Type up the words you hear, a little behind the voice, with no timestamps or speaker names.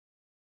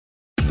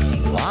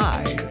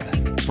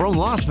from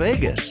Las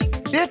Vegas,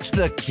 it's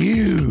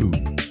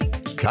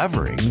theCUBE.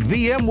 Covering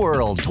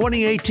VMworld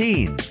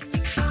 2018.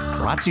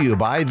 Brought to you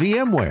by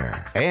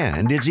VMware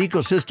and its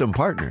ecosystem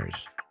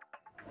partners.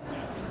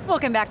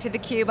 Welcome back to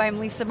theCUBE, I'm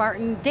Lisa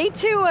Martin. Day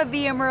 2 of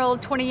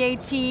VMworld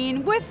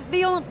 2018 with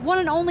the one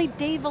and only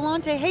Dave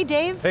Vellante. Hey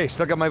Dave. Hey,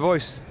 still got my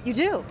voice. You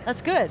do,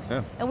 that's good.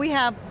 Yeah. And we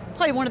have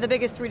probably one of the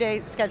biggest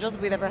 3-day schedules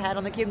we've ever had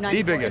on theCUBE,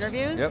 94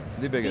 interviews. Yep,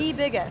 the biggest. The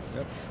biggest.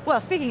 Yep. Well,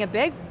 speaking of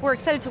big, we're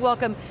excited to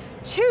welcome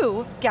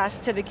 2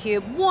 guests to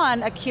theCUBE.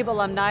 One, a CUBE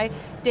alumni,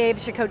 Dave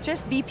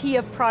Shacochis, VP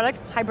of Product,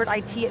 Hybrid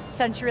IT at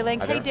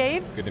CenturyLink. Hey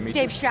Dave. Good to meet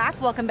Dave you. Shack,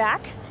 welcome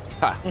back.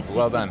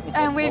 Well done.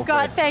 And we've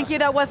got, thank you,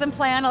 that wasn't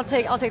planned, I'll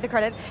take the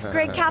credit.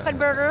 Greg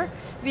Kaffenberger,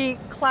 the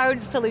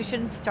Cloud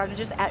Solutions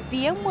Strategist at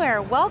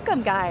VMware.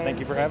 Welcome, guys. Thank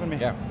you for having me.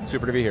 Yeah,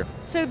 super to be here.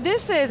 So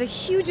this is a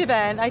huge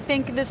event. I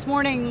think this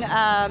morning,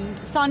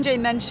 Sanjay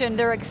mentioned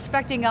they're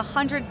expecting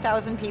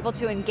 100,000 people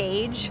to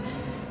engage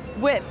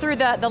through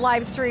the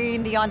live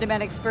stream, the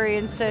on-demand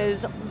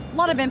experiences, a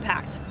lot of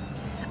impact.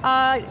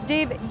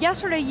 Dave,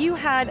 yesterday you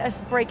had a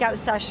breakout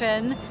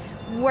session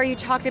where you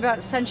talked about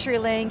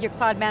CenturyLink, your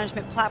cloud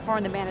management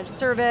platform, the managed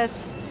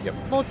service,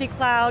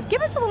 multi-cloud.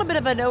 Give us a little bit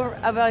of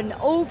an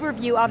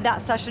overview of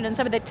that session and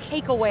some of the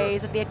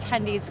takeaways that the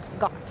attendees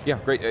got. Yeah,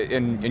 great,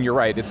 and you're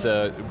right, it's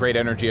a great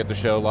energy at the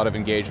show, a lot of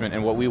engagement,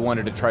 and what we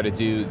wanted to try to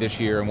do this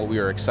year and what we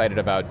were excited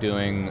about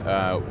doing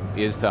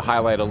is to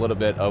highlight a little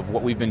bit of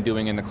what we've been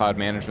doing in the cloud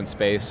management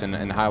space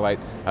and highlight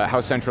how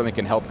CenturyLink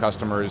can help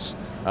customers,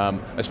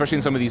 especially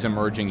in some of these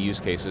emerging use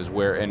cases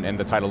where, and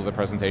the title of the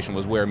presentation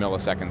was Where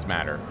Milliseconds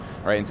Matter.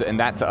 Right, and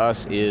that to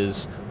us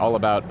is all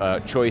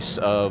about choice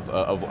of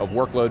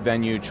workload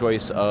venue,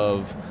 choice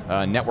of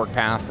network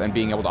path, and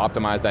being able to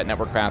optimize that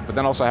network path, but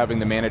then also having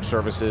the managed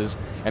services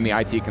and the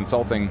IT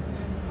consulting.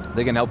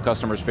 They can help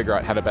customers figure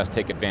out how to best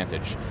take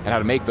advantage and how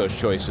to make those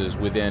choices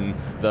within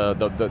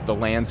the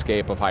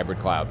landscape of hybrid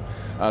cloud.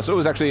 So it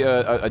was actually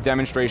a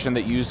demonstration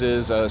that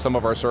uses some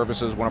of our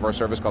services, one of our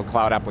services called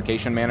Cloud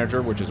Application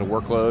Manager, which is a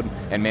workload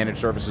and managed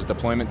services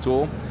deployment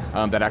tool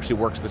that actually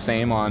works the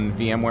same on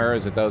VMware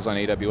as it does on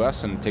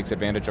AWS and takes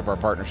advantage of our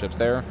partnerships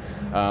there.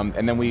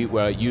 And then we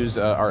use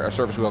our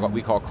service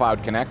we call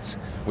Cloud Connect,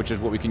 which is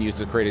what we can use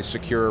to create a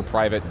secure,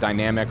 private,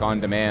 dynamic,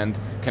 on-demand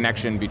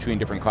connection between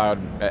different cloud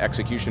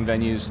execution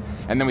venues.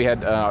 And then we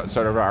had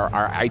sort of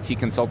our IT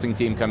consulting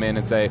team come in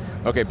and say,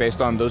 okay,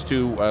 based on those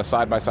 2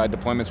 side-by-side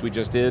deployments we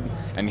just did,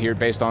 and here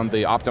based on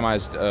the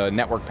optimized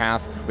network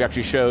path, we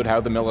actually showed how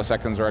the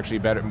milliseconds are actually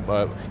better,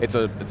 it's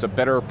a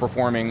better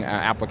performing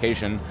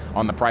application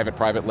on the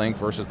private link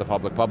versus the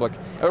public.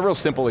 A real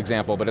simple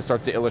example, but it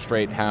starts to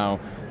illustrate how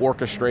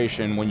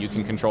orchestration, when you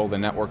can control the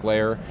network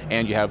layer,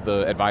 and you have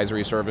the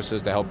advisory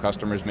services to help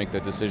customers make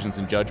the decisions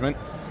and judgment,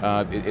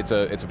 it's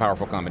a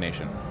powerful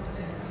combination.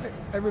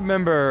 I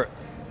remember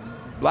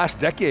last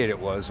decade it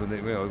was when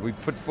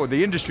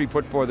the industry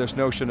put forth this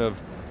notion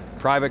of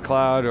private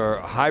cloud or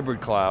hybrid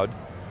cloud,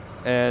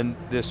 and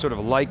this sort of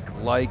like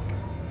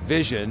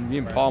vision. Me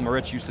and Paul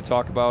Moritz used to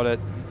talk about it,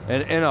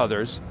 and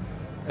others.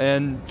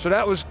 And so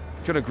that was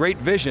kind of great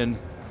vision,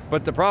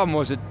 but the problem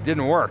was it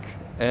didn't work,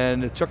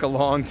 and it took a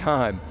long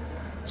time.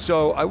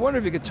 So I wonder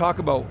if you could talk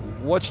about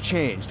what's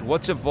changed,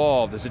 what's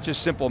evolved. Is it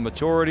just simple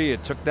maturity?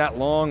 It took that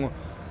long?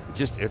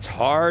 It's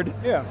hard?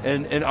 Yeah.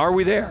 And are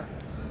we there?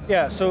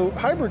 Yeah, so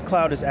hybrid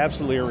cloud is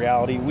absolutely a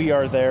reality. We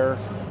are there.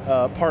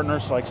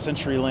 Partners like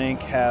CenturyLink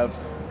have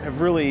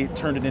really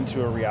turned it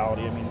into a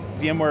reality. I mean,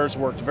 VMware has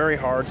worked very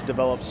hard to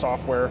develop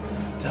software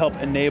to help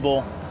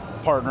enable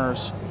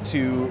partners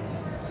to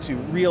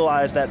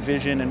realize that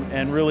vision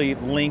and really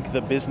link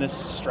the business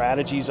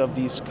strategies of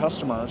these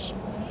customers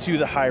to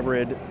the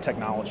hybrid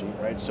technology,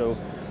 right? So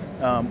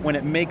when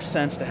it makes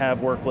sense to have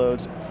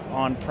workloads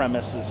on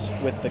premises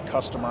with the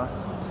customer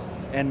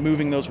and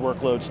moving those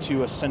workloads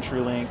to a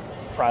CenturyLink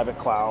private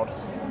cloud,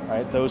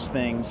 right? Those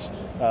things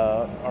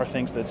are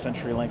things that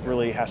CenturyLink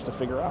really has to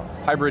figure out.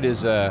 Hybrid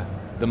is the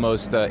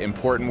most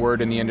important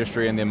word in the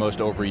industry and the most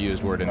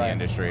overused word in the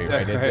industry,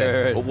 right?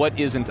 It's what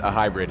isn't a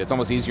hybrid? It's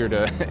almost easier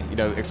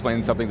to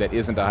explain something that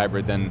isn't a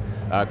hybrid than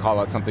call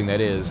out something that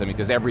is. I mean,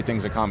 because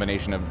everything's a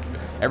combination of,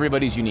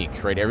 everybody's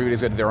unique, right?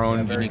 Everybody's got their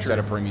own unique set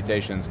of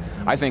permutations.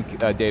 I think,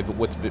 Dave,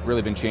 what's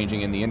really been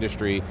changing in the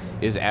industry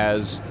is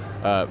as,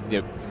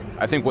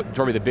 I think what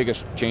probably the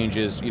biggest change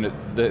is,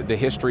 the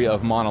history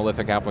of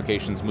monolithic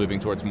applications moving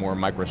towards more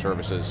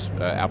microservices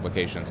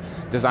applications.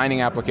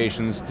 Designing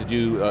applications to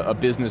do a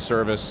business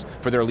service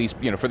for their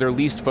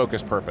least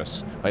focused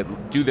purpose.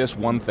 Like, do this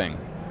one thing,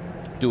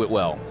 do it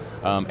well.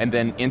 And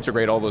then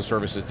integrate all those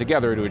services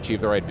together to achieve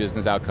the right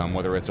business outcome,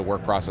 whether it's a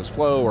work process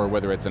flow or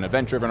whether it's an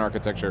event-driven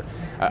architecture.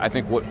 I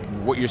think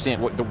what you're seeing,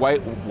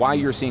 why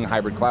you're seeing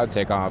hybrid cloud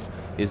take off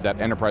is that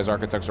enterprise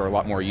architects are a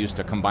lot more used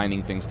to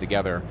combining things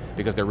together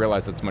because they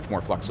realize it's much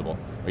more flexible.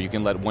 Or you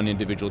can let one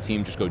individual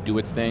team just go do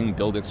its thing,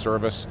 build its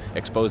service,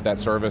 expose that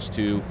service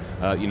to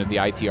the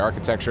IT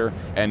architecture,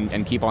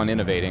 and keep on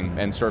innovating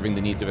and serving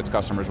the needs of its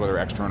customers, whether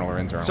external or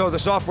internal. So the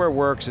software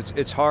works,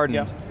 it's hard,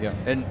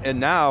 and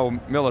now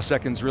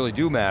milliseconds really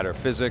really do matter,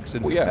 physics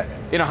and... Well, yeah,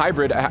 in a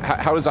hybrid,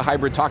 how is a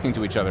hybrid talking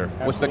to each other?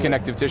 Absolutely. What's the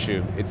connective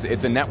tissue?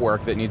 It's a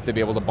network that needs to be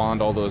able to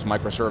bond all those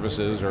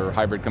microservices or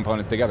hybrid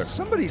components together.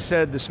 Somebody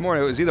said this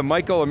morning, it was either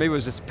Michael or maybe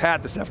it was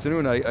Pat this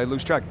afternoon, I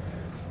lose track.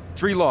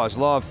 3 laws,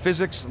 law of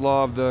physics,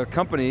 law of the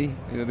company,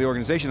 the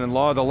organization, and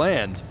law of the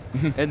land.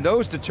 And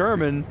those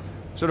determine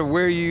sort of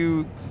where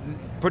you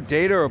put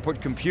data or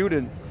put compute,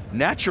 and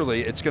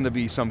naturally it's going to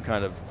be some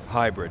kind of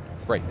hybrid.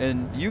 Right.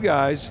 And you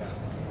guys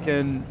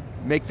can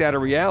make that a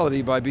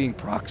reality by being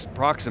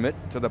proximate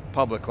to the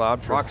public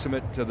cloud,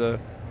 proximate to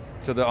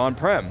the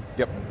on-prem.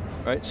 Yep.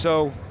 Right,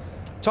 so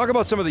talk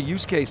about some of the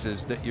use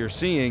cases that you're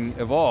seeing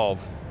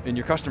evolve in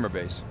your customer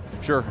base.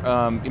 Sure,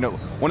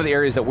 one of the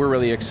areas that we're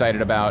really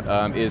excited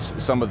about is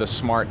some of the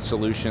smart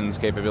solutions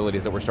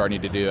capabilities that we're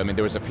starting to do. I mean,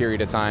 there was a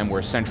period of time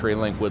where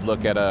CenturyLink would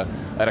look at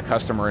a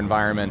customer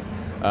environment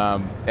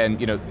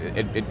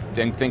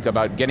and think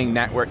about getting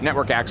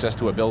network access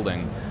to a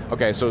building.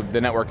 Okay, so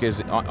the network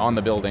is on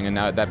the building, and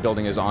now that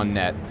building is on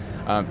net.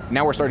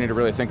 Now we're starting to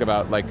really think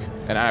about,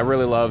 and I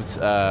really loved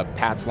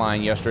Pat's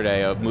line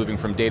yesterday of moving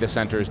from data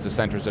centers to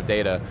centers of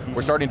data.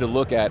 We're starting to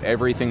look at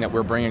everything that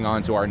we're bringing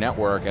onto our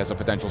network as a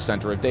potential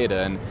center of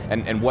data,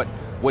 and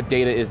what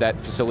data is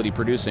that facility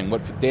producing?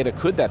 What data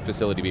could that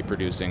facility be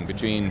producing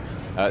between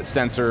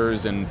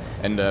sensors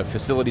and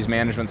facilities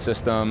management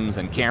systems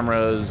and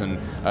cameras, and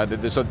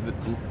so the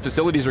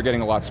facilities are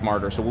getting a lot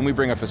smarter. So when we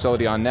bring a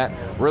facility on net,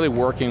 we're really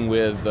working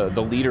with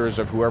the leaders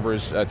of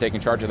whoever's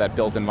taking charge of that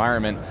built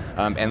environment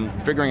and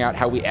figuring out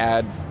how we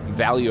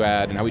value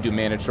add and how we do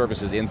managed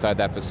services inside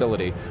that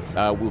facility.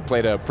 We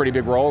played a pretty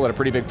big role at a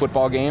pretty big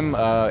football game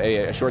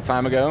a short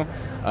time ago,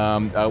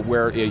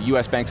 where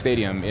US Bank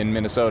Stadium in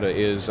Minnesota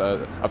is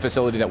a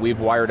facility that we've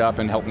wired up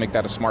and helped make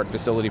that a smart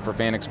facility for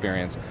fan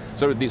experience.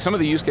 So some of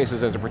the use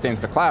cases as it pertains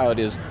to cloud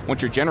is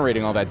once you're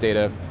generating all that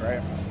data,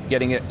 right,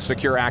 getting it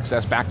secure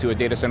access back to a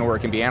data center where it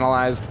can be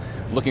analyzed,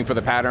 looking for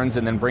the patterns,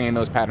 and then bringing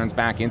those patterns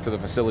back into the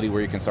facility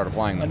where you can start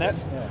applying them. And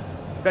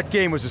that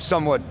game was a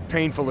somewhat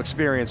painful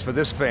experience for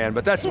this fan,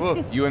 but that's...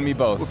 you and me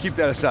both. We'll keep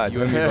that aside.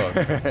 You and me both.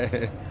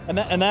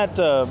 and that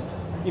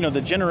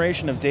the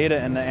generation of data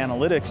and the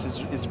analytics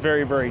is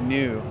very, very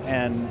new,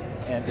 and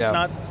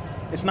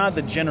it's not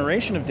the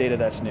generation of data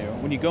that's new.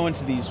 When you go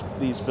into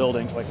these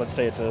buildings, like let's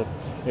say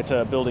it's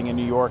a building in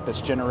New York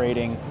that's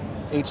generating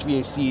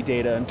HVAC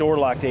data and door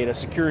lock data,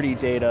 security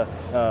data,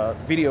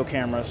 video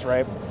cameras,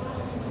 right?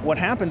 What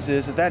happens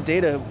is that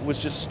data was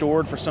just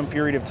stored for some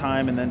period of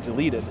time and then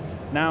deleted.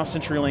 Now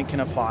CenturyLink can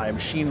apply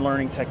machine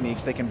learning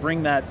techniques. They can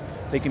bring that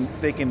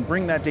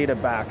bring that data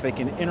back. They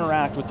can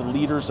interact with the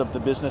leaders of the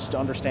business to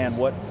understand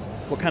what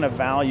kind of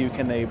value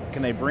can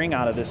they bring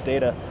out of this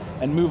data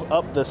and move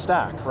up the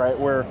stack, right?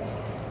 Where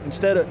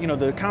instead of,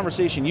 the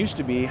conversation used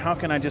to be, how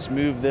can I just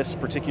move this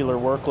particular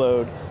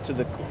workload to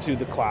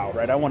the cloud,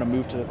 right? I want to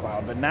move to the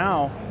cloud, but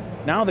now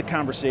the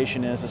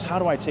conversation is how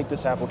do I take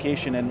this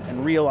application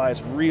and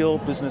realize real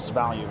business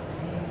value?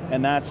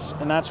 And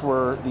that's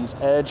where these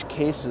edge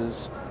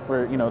cases,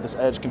 where this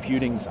edge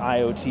computing, this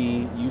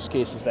IoT use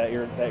cases that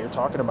you're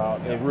talking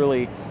about, they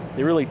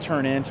really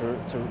turn into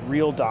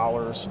real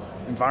dollars,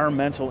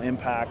 environmental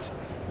impact,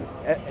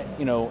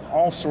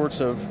 all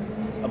sorts of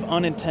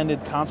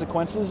unintended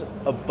consequences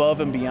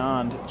above and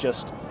beyond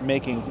just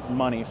making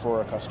money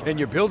for a customer. And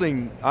you're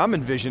building, I'm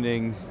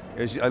envisioning,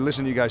 as I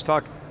listen to you guys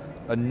talk,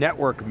 a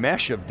network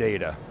mesh of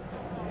data.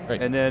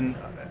 Right. And then,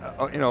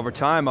 over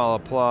time I'll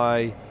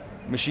apply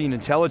machine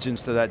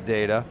intelligence to that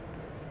data,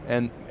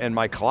 and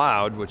my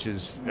cloud, which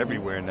is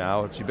everywhere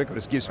now, it's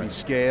ubiquitous, gives me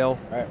scale.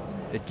 Right.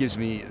 It gives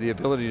me the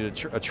ability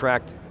to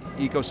attract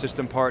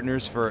ecosystem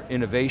partners for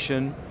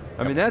innovation.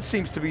 I mean, that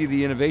seems to be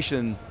the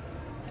innovation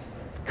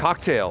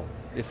cocktail,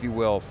 if you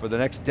will, for the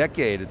next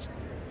decade. It's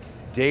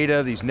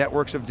data, these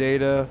networks of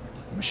data,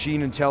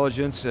 machine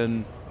intelligence,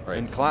 and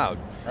cloud.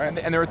 Right.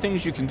 And there are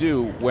things you can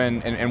do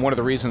when, and one of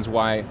the reasons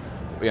why,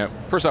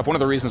 first off, one of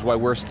the reasons why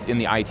we're in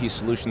the IT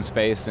solution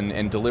space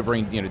and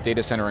delivering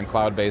data center and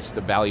cloud-based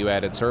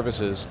value-added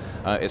services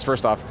is,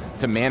 first off,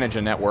 to manage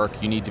a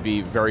network, you need to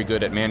be very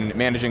good at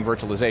managing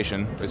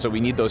virtualization, so we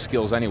need those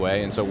skills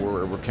anyway, and so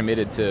we're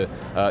committed to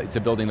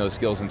building those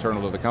skills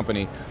internal to the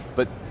company.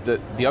 But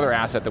the other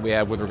asset that we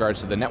have with regards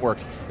to the network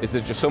is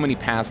there's just so many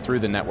paths through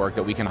the network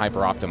that we can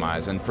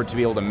hyper-optimize, and to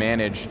be able to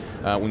manage,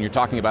 when you're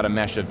talking about a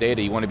mesh of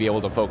data, you want to be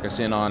able to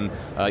focus in on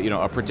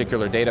a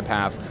particular data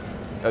path.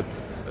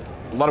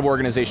 A lot of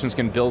organizations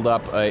can build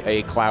up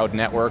a cloud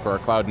network or a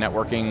cloud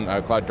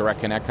networking, cloud direct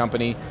connect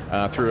company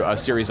through a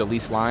series of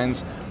lease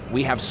lines.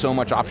 We have so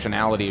much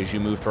optionality as you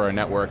move through our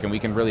network, and we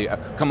can really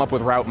come up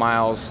with route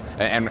miles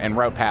and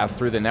route paths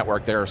through the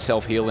network that are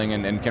self-healing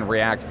and can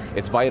react.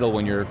 It's vital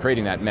when you're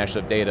creating that mesh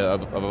of data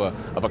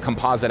of a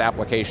composite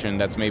application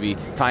that's maybe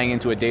tying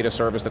into a data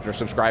service that they're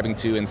subscribing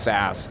to in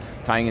SaaS,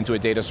 tying into a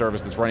data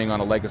service that's running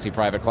on a legacy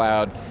private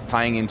cloud,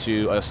 tying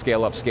into a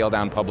scale-up,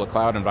 scale-down public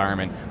cloud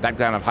environment. That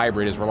kind of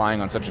hybrid is relying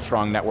on such a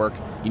strong network,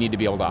 you need to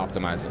be able to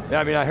optimize it.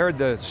 Yeah, I mean, I heard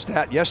the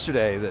stat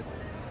yesterday that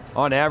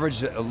on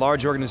average, a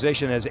large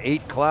organization has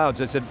 8 clouds.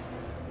 I said,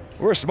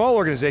 We're a small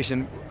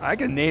organization. I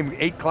can name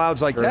 8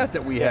 clouds like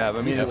that we have.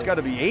 I mean, it's got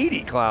to be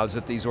 80 clouds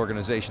that these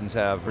organizations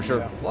have. For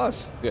sure.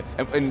 Plus. Yeah.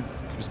 And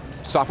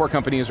software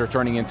companies are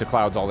turning into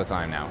clouds all the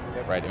time now,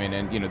 right? I mean,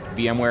 and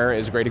VMware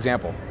is a great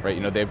example,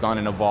 right? They've gone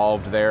and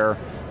evolved their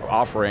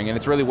offering, and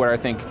it's really where I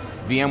think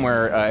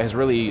VMware has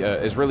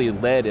really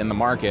led in the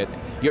market.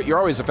 You're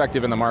always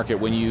effective in the market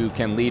when you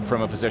can lead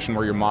from a position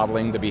where you're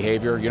modeling the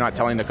behavior. You're not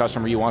telling the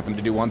customer you want them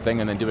to do one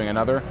thing and then doing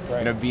another.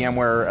 Right.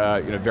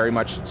 VMware very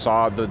much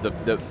saw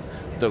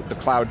the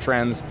cloud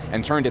trends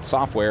and turned its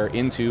software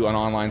into an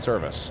online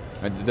service.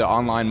 The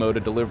online mode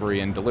of delivery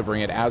and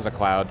delivering it as a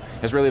cloud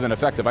has really been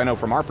effective. I know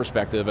from our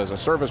perspective as a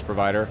service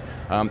provider,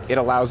 it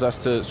allows us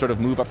to sort of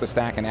move up the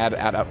stack and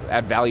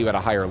add value at a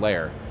higher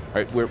layer.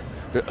 Right?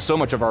 So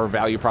much of our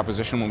value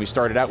proposition when we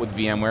started out with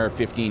VMware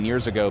 15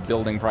 years ago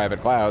building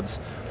private clouds,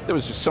 there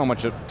was just so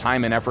much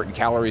time and effort and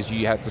calories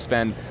you had to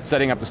spend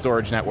setting up the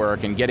storage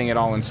network and getting it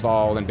all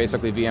installed, and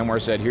basically VMware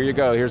said, here you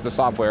go, here's the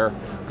software,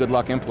 good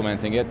luck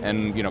implementing it,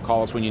 and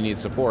call us when you need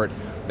support.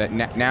 That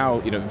now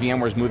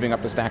VMware's moving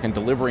up the stack and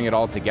delivering it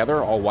all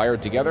together, all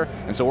wired together,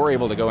 and so we're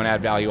able to go and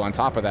add value on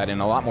top of that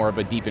in a lot more of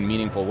a deep and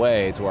meaningful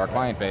way to our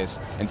client base,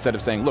 instead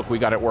of saying, look, we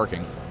got it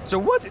working.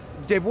 So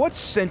Dave,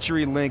 what's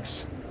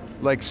CenturyLink's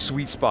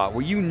sweet spot,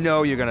 where you're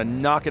going to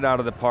knock it out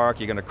of the park,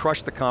 you're going to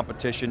crush the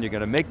competition, you're going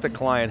to make the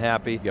client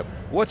happy? Yep.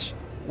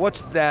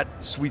 What's that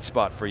sweet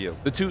spot for you?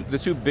 The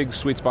two big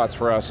sweet spots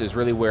for us is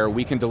really where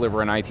we can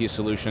deliver an IT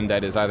solution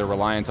that is either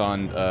reliant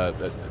on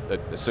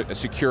a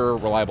secure,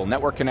 reliable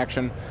network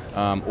connection,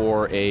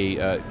 or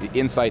a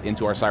insight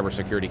into our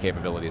cybersecurity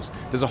capabilities.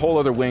 There's a whole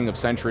other wing of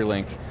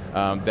CenturyLink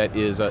that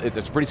is,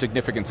 it's a pretty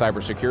significant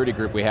cybersecurity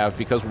group we have,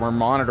 because we're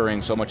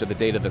monitoring so much of the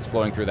data that's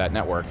flowing through that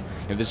network.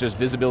 There's just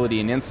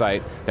visibility and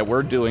insight that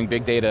we're doing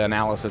big data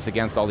analysis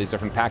against all these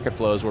different packet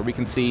flows, where we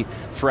can see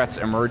threats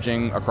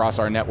emerging across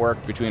our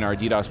network between our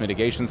DDoS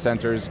mitigation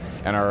centers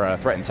and our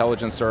threat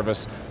intelligence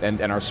service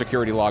and our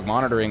security log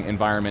monitoring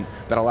environment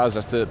that allows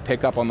us to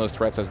pick up on those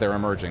threats as they're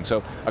emerging.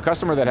 So a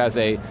customer that has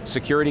a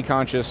security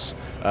conscious,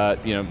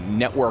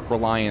 network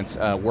reliant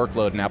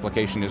workload and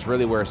application is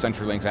really where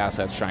CenturyLink's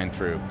assets shine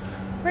through.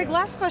 Greg,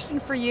 last question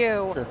for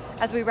you, Sure.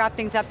 As we wrap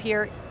things up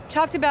here.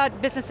 Talked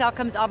about business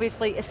outcomes,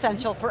 obviously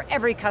essential for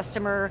every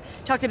customer.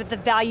 Talked about the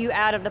value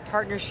add of the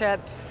partnership.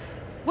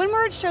 When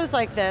we're at shows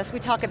like this, we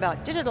talk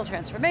about digital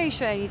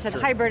transformation. You said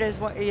hybrid is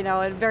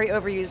a very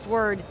overused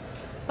word.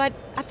 But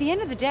at the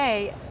end of the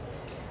day,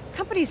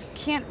 companies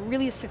can't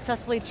really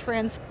successfully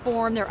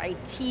transform their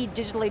IT,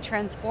 digitally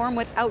transform,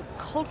 without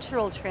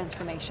cultural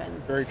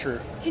transformation. Very true.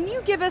 Can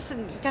you give us,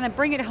 and kind of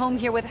bring it home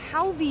here, with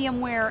how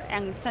VMware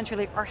and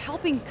CenturyLink are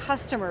helping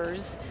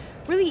customers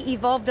really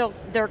evolve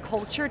their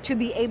culture to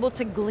be able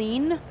to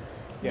glean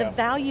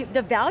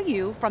the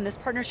value from this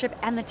partnership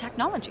and the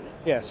technology?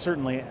 Yeah,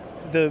 certainly.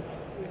 The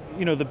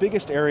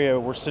biggest area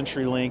where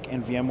CenturyLink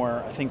and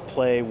VMware, I think,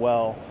 play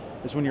well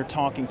is when you're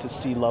talking to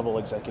C-level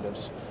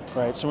executives,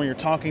 right? So when you're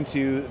talking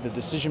to the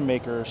decision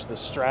makers, the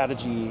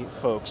strategy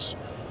folks,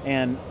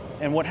 and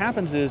what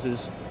happens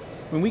is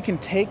when we can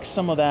take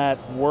some of that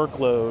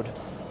workload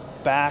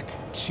back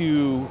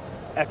to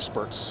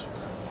experts,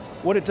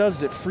 what it does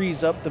is it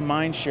frees up the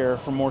mind share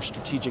for more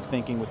strategic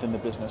thinking within the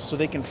business, so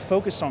they can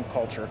focus on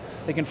culture,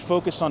 they can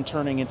focus on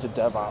turning into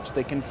DevOps,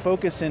 they can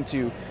focus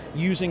into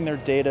using their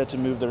data to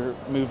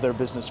move their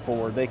business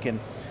forward. They can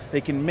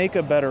make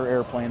a better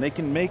airplane. They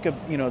can make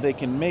they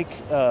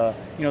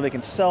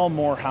can sell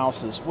more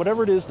houses.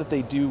 Whatever it is that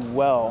they do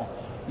well,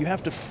 you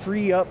have to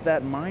free up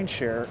that mind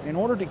share in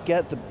order to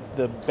get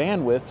the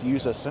bandwidth, to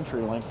use a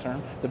CenturyLink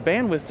term, the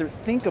bandwidth to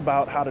think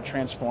about how to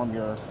transform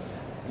your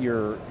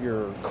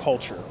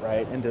culture,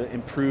 right? And to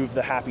improve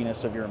the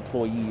happiness of your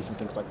employees and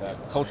things like that.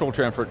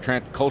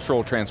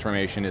 Cultural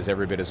transformation is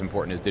every bit as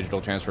important as digital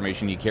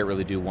transformation. You can't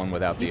really do one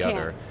without the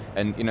other.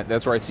 And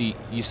that's where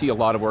you see a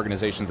lot of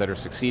organizations that are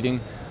succeeding,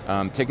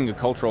 taking a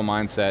cultural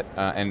mindset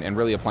and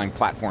really applying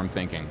platform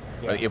thinking.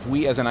 Yeah. If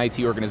we as an IT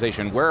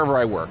organization, wherever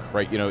I work,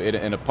 right,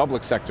 in a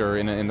public sector,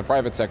 in the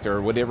private sector,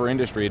 or whatever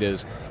industry it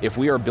is, if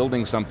we are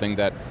building something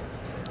that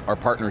our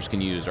partners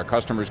can use, our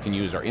customers can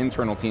use, our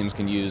internal teams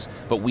can use,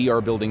 but we are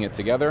building it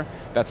together,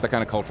 that's the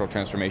kind of cultural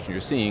transformation you're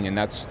seeing, and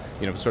that's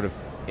sort of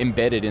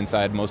embedded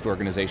inside most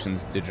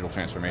organizations' digital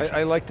transformation.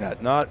 I like that.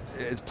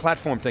 It's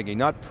platform thinking,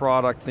 not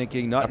product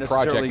thinking, not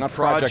necessarily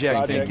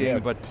project thinking,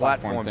 but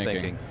platform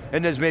thinking.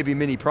 And there's maybe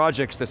many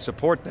projects that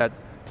support that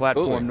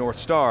platform North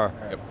Star,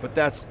 but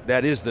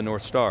that is the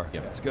North Star.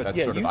 Yep. That's good.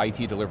 That's sort of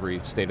IT delivery,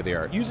 state of the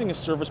art. Using a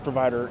service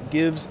provider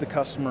gives the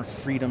customer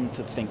freedom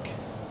to think.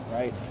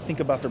 Right?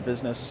 Think about their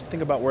business,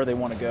 think about where they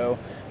want to go,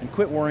 and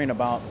quit worrying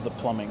about the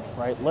plumbing,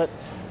 right?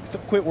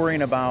 Quit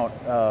worrying about,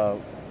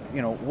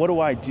 what do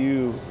I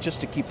do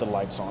just to keep the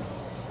lights on,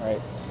 right?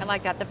 I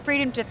like that, the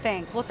freedom to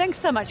think. Well, thanks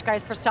so much,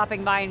 guys, for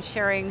stopping by and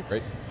sharing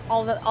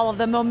all of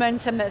the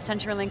momentum that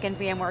CenturyLink and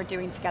VMware are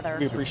doing together.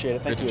 We appreciate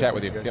it, thank you. Good to chat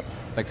with you. Yep.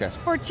 Thanks, guys.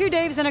 For 2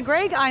 Daves and a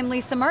Greg, I'm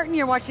Lisa Martin.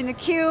 You're watching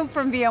theCUBE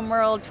from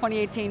VMworld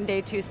 2018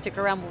 Day 2. Stick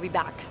around, we'll be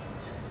back.